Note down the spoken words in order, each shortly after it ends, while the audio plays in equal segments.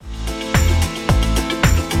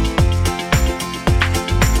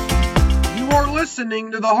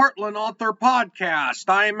listening to the Heartland Author Podcast.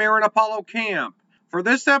 I am Aaron Apollo Camp. For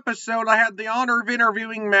this episode, I had the honor of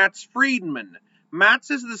interviewing Max Friedman.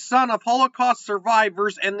 Max is the son of Holocaust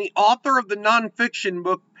survivors and the author of the nonfiction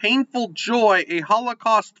book Painful Joy, a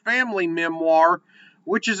Holocaust Family Memoir,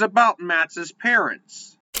 which is about Max's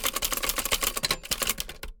parents.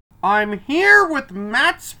 I'm here with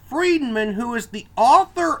Max Friedman, who is the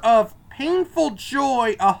author of Painful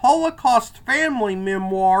Joy, a Holocaust Family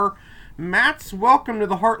Memoir. Max, welcome to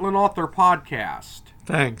the Heartland Author Podcast.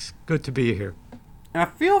 Thanks. Good to be here. Now,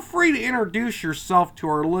 feel free to introduce yourself to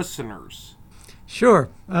our listeners. Sure.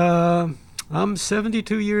 I'm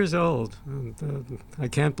 72 years old. I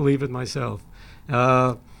can't believe it myself.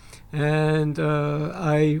 And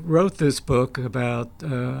I wrote this book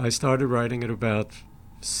I started writing it about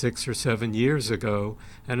 6 or 7 years ago,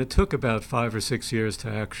 and it took about 5 or 6 years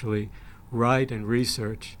to actually write and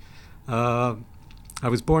research. I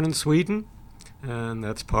was born in Sweden, and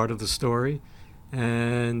that's part of the story.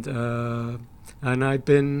 And I've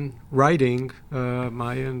been writing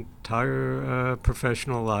my entire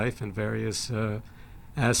professional life in various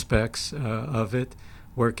aspects of it,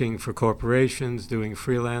 working for corporations, doing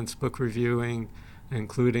freelance book reviewing,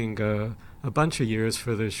 including a bunch of years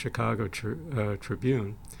for the Chicago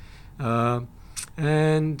Tribune.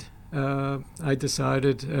 I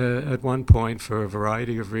decided at one point, for a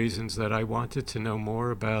variety of reasons, that I wanted to know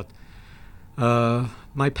more about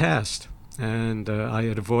my past. And I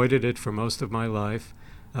had avoided it for most of my life,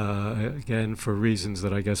 again, for reasons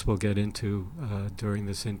that I guess we'll get into during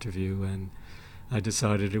this interview. And I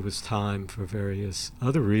decided it was time, for various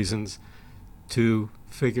other reasons, to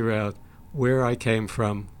figure out where I came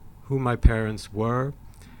from, who my parents were,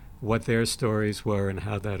 what their stories were, and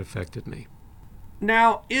how that affected me.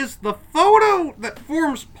 Now, is the photo that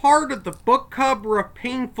forms part of the book cover of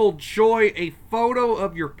Painful Joy a photo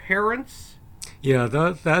of your parents? Yeah,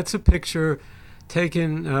 that's a picture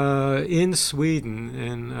taken in Sweden,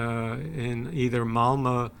 in either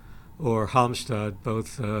Malmö or Halmstad,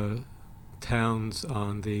 both towns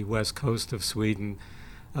on the west coast of Sweden.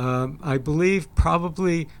 I believe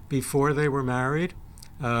probably before they were married.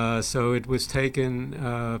 So it was taken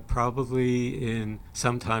probably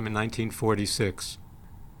sometime in 1946.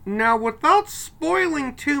 Now, without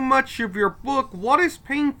spoiling too much of your book, what is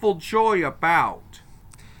Painful Joy about?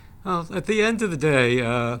 Well, at the end of the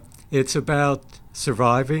day, it's about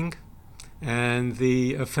surviving and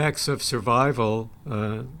the effects of survival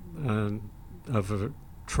of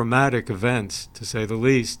traumatic events, to say the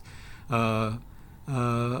least, on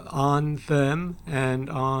them and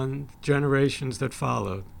on generations that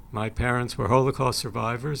followed. My parents were Holocaust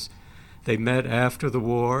survivors. They met after the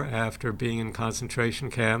war, after being in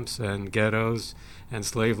concentration camps and ghettos and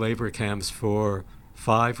slave labor camps for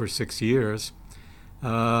 5 or 6 years.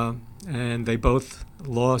 And they both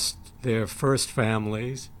lost their first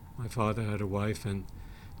families. My father had a wife and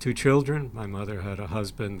 2 children. My mother had a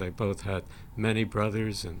husband. They both had many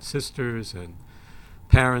brothers and sisters and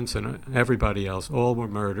parents and everybody else. All were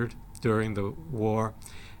murdered during the war.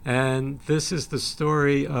 And this is the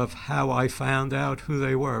story of how I found out who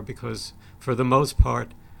they were, because for the most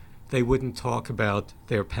part, they wouldn't talk about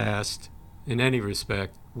their past in any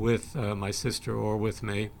respect with my sister or with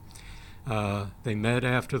me. They met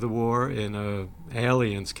after the war in a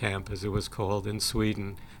aliens camp, as it was called, in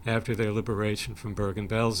Sweden, after their liberation from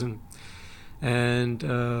Bergen-Belsen. And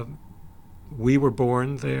we were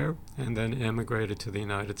born there and then emigrated to the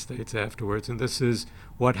United States afterwards. And this is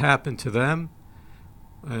what happened to them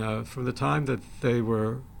from the time that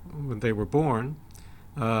when they were born,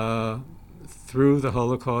 through the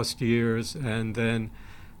Holocaust years, and then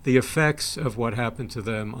the effects of what happened to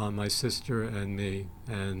them on my sister and me,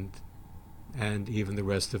 and even the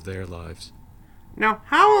rest of their lives. Now,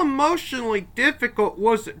 how emotionally difficult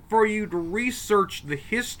was it for you to research the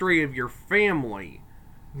history of your family?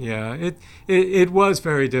 Yeah, it was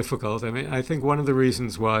very difficult. I mean, I think one of the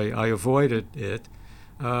reasons why I avoided it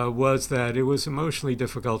was that it was emotionally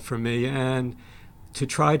difficult for me, and to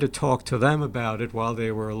try to talk to them about it while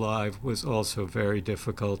they were alive was also very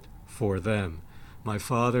difficult for them. My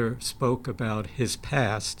father spoke about his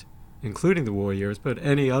past, including the war years, but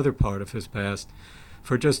any other part of his past,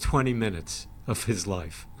 for just 20 minutes of his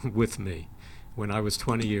life with me when I was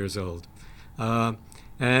 20 years old. My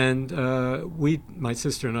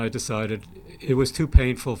sister and I decided it was too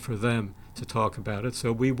painful for them to talk about it,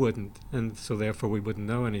 so we wouldn't, and so therefore we wouldn't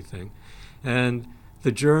know anything. And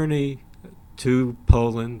the journey to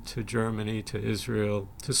Poland, to Germany, to Israel,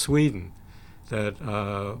 to Sweden, that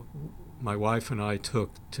my wife and I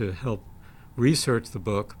took to help research the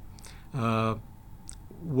book,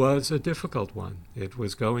 was a difficult one. It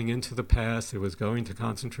was going into the past. It was going to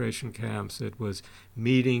concentration camps. It was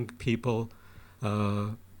meeting people,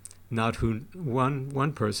 not who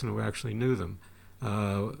one person who actually knew them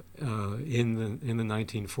in the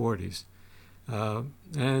 1940s,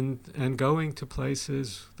 and going to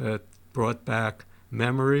places that brought back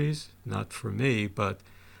memories, not for me, but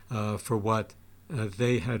for what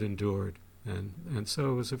they had endured, and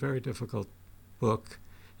so it was a very difficult book.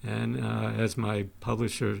 And as my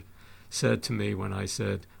publisher said to me when I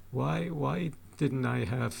said, why didn't I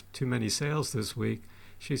have too many sales this week?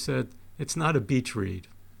 She said, it's not a beach read.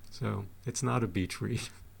 So it's not a beach read.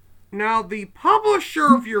 Now, the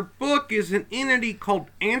publisher of your book is an entity called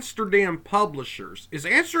Amsterdam Publishers. Is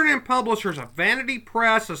Amsterdam Publishers a vanity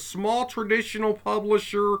press, a small traditional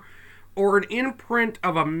publisher, or an imprint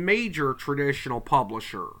of a major traditional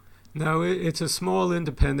publisher? No, it's a small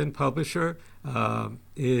independent publisher.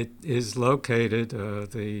 It is located.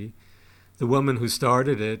 The woman who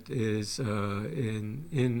started it is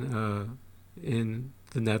in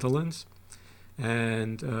the Netherlands,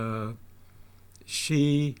 and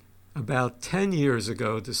she about 10 years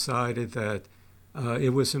ago decided that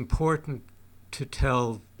it was important to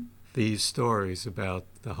tell these stories about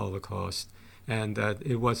the Holocaust, and that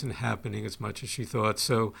it wasn't happening as much as she thought.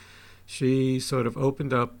 So she sort of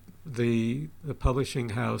opened up the publishing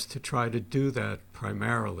house to try to do that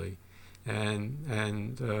primarily,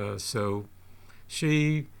 and so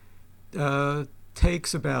she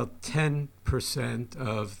takes about 10%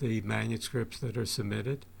 of the manuscripts that are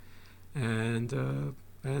submitted, and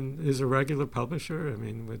is a regular publisher. I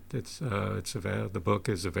mean, the book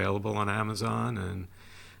is available on Amazon,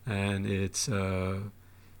 and it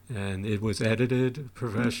was edited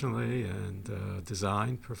professionally and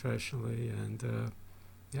designed professionally, and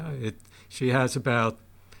she has about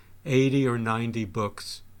 80 or 90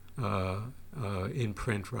 books in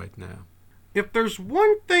print right now. If there's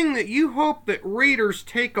one thing that you hope that readers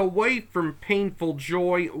take away from Painful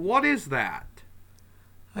Joy, what is that?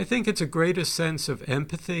 I think it's a greater sense of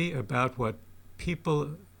empathy about what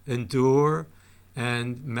people endure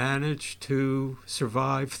and manage to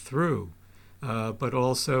survive through, but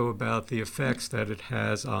also about the effects that it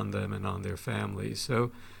has on them and on their families.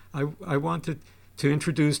 So I wanted to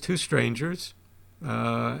introduce two strangers,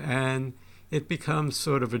 and it becomes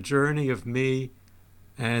sort of a journey of me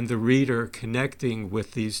and the reader connecting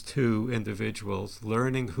with these two individuals,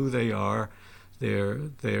 learning who they are,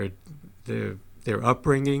 their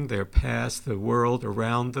upbringing, their past, the world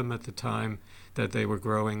around them at the time that they were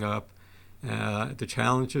growing up, the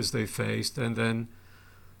challenges they faced, and then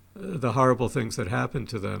the horrible things that happened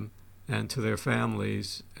to them and to their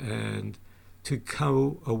families, and to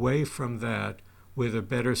go away from that with a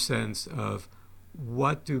better sense of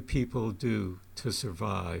what do people do to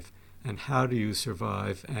survive, and how do you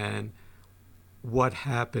survive, and what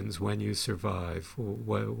happens when you survive,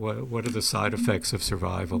 what are the side effects of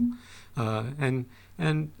survival, and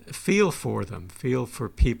feel for them, feel for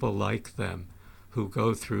people like them who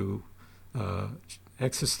go through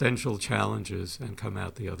existential challenges and come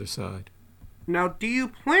out the other side. Now, do you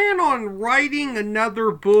plan on writing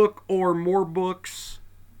another book or more books?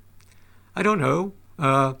 I don't know.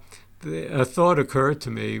 A thought occurred to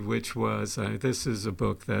me, which was this is a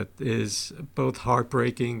book that is both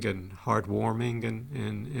heartbreaking and heartwarming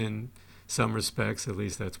in some respects. At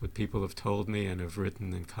least that's what people have told me and have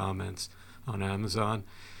written in comments on Amazon.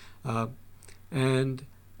 And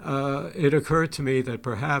it occurred to me that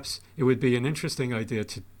perhaps it would be an interesting idea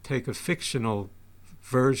to take a fictional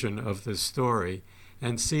version of this story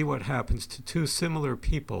and see what happens to two similar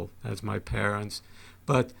people as my parents,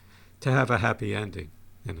 but to have a happy ending,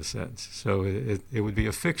 in a sense. So it would be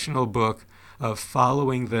a fictional book of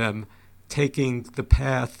following them, taking the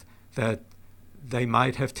path that they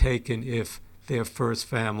might have taken if their first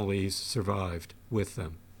families survived with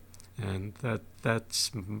them. And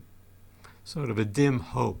that's sort of a dim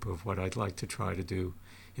hope of what I'd like to try to do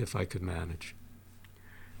if I could manage.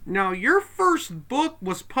 Now, your first book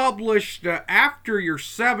was published after your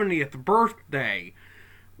 70th birthday.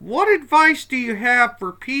 What advice do you have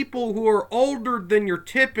for people who are older than your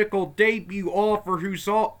typical debut author who's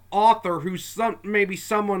maybe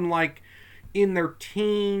someone like in their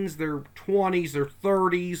teens, their 20s, their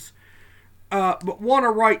 30s, but want to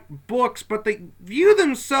write books, but they view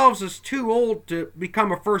themselves as too old to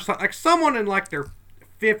become a first, like someone in like their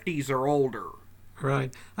 50s or older?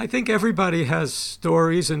 Right. I think everybody has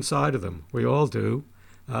stories inside of them. We all do.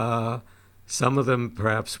 Some of them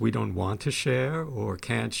perhaps we don't want to share or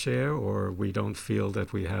can't share, or we don't feel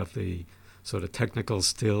that we have the sort of technical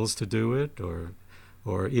skills to do it, or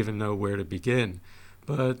even know where to begin.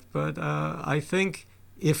 But I think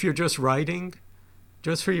if you're just writing,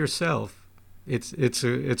 just for yourself, it's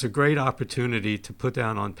a great opportunity to put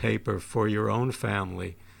down on paper for your own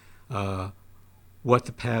family what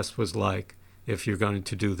the past was like if you're going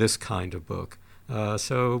to do this kind of book.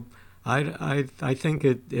 So I think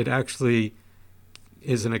it actually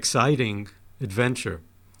is an exciting adventure.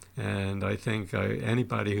 And I think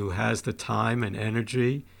anybody who has the time and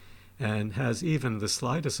energy and has even the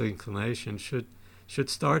slightest inclination should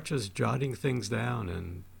start just jotting things down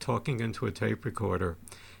and talking into a tape recorder.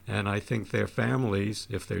 And I think their families,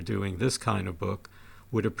 if they're doing this kind of book,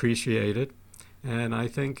 would appreciate it. And I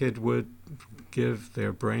think it would give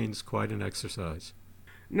their brains quite an exercise.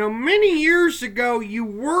 Now, many years ago, you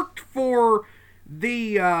worked for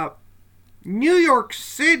the New York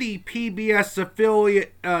City PBS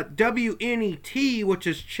affiliate WNET, which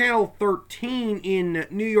is Channel 13 in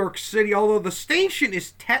New York City, although the station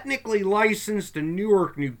is technically licensed in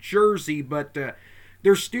Newark, New Jersey, but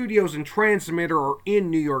their studios and transmitter are in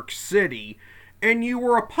New York City. And you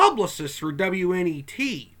were a publicist for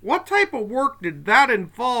WNET. What type of work did that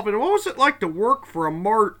involve, and what was it like to work for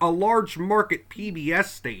a large market PBS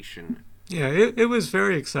station? Yeah, it was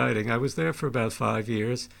very exciting. I was there for about 5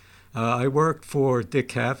 years. I worked for Dick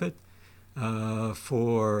Cavett, and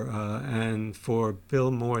for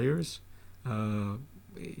Bill Moyers.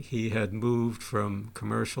 He had moved from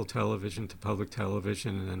commercial television to public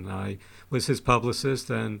television, and I was his publicist,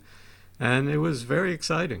 and it was very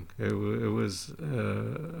exciting. It was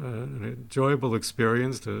an enjoyable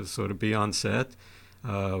experience to sort of be on set.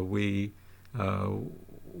 We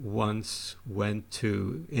once went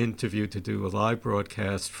to interview to do a live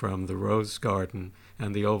broadcast from the Rose Garden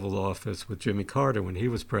and the Oval Office with Jimmy Carter when he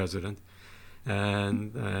was president,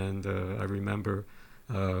 and I remember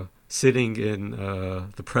sitting in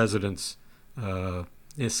the president's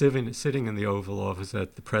sitting in the Oval Office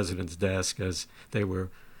at the president's desk as they were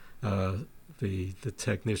the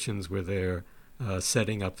technicians were there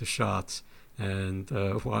setting up the shots, and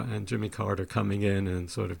Jimmy Carter coming in and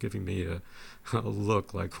sort of giving me a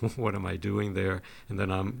look like, what am I doing there? And then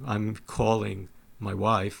I'm calling my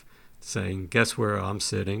wife, saying, guess where I'm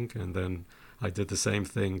sitting? And then I did the same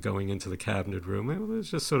thing going into the cabinet room. It was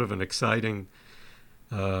just sort of an exciting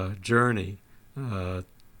journey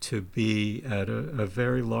to be at a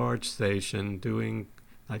very large station doing,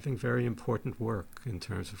 I think, very important work in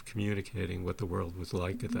terms of communicating what the world was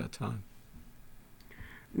like at that time.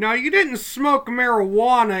 Now, you didn't smoke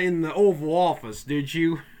marijuana in the Oval Office, did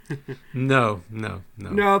you? No,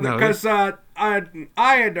 because I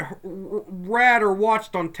had read or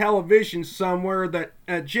watched on television somewhere that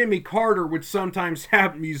Jimmy Carter would sometimes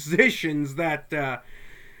have musicians that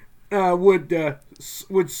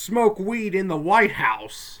would smoke weed in the White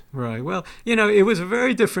House. Right. Well, it was a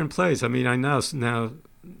very different place. I mean, I know now.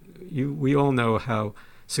 We all know how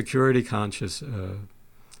security conscious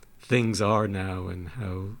things are now, and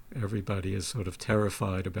how everybody is sort of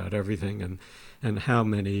terrified about everything, and how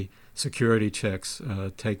many security checks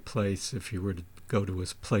take place if you were to go to a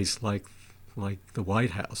place like the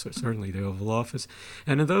White House or certainly the Oval Office.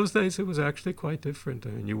 And in those days, it was actually quite different.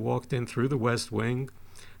 I mean, you walked in through the West Wing,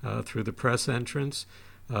 through the press entrance.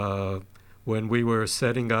 When we were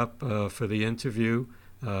setting up for the interview,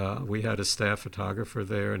 we had a staff photographer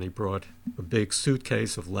there, and he brought a big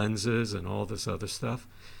suitcase of lenses and all this other stuff.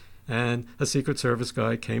 And a Secret Service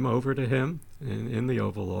guy came over to him in the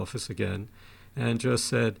Oval Office again and just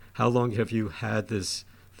said, how long have you had this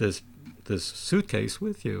suitcase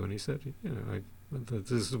with you? And he said,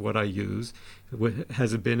 this is what I use.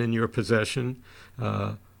 Has it been in your possession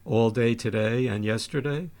all day today and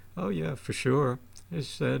yesterday? Oh, yeah, for sure. He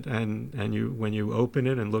said, and when you open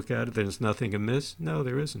it and look at it, there's nothing amiss? No,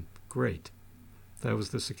 there isn't. Great. That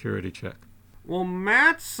was the security check. Well,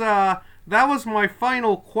 Matt's, that was my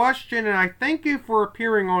final question, and I thank you for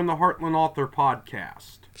appearing on the Heartland Author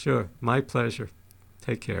Podcast. Sure, my pleasure.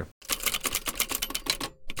 Take care.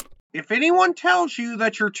 If anyone tells you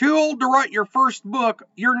that you're too old to write your first book,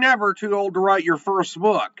 you're never too old to write your first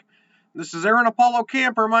book. This is Aaron Apollo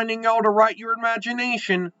Camp reminding y'all to write your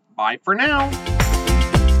imagination. Bye for now.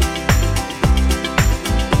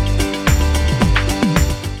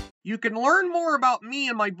 You can learn more about me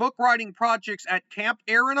and my book writing projects at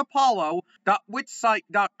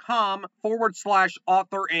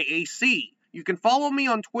campaaronapollo.wixsite.com/authoraac. You can follow me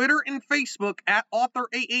on Twitter and Facebook at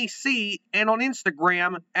authoraac and on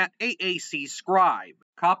Instagram at aacscribe.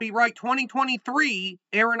 Copyright 2023,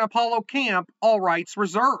 Aaron Apollo Camp, all rights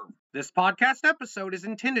reserved. This podcast episode is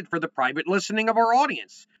intended for the private listening of our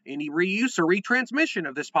audience. Any reuse or retransmission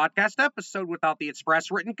of this podcast episode without the express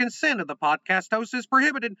written consent of the podcast host is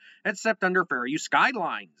prohibited, except under fair use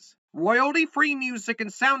guidelines. Royalty-free music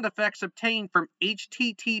and sound effects obtained from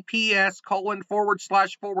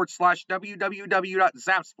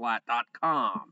https://www.zapsplat.com.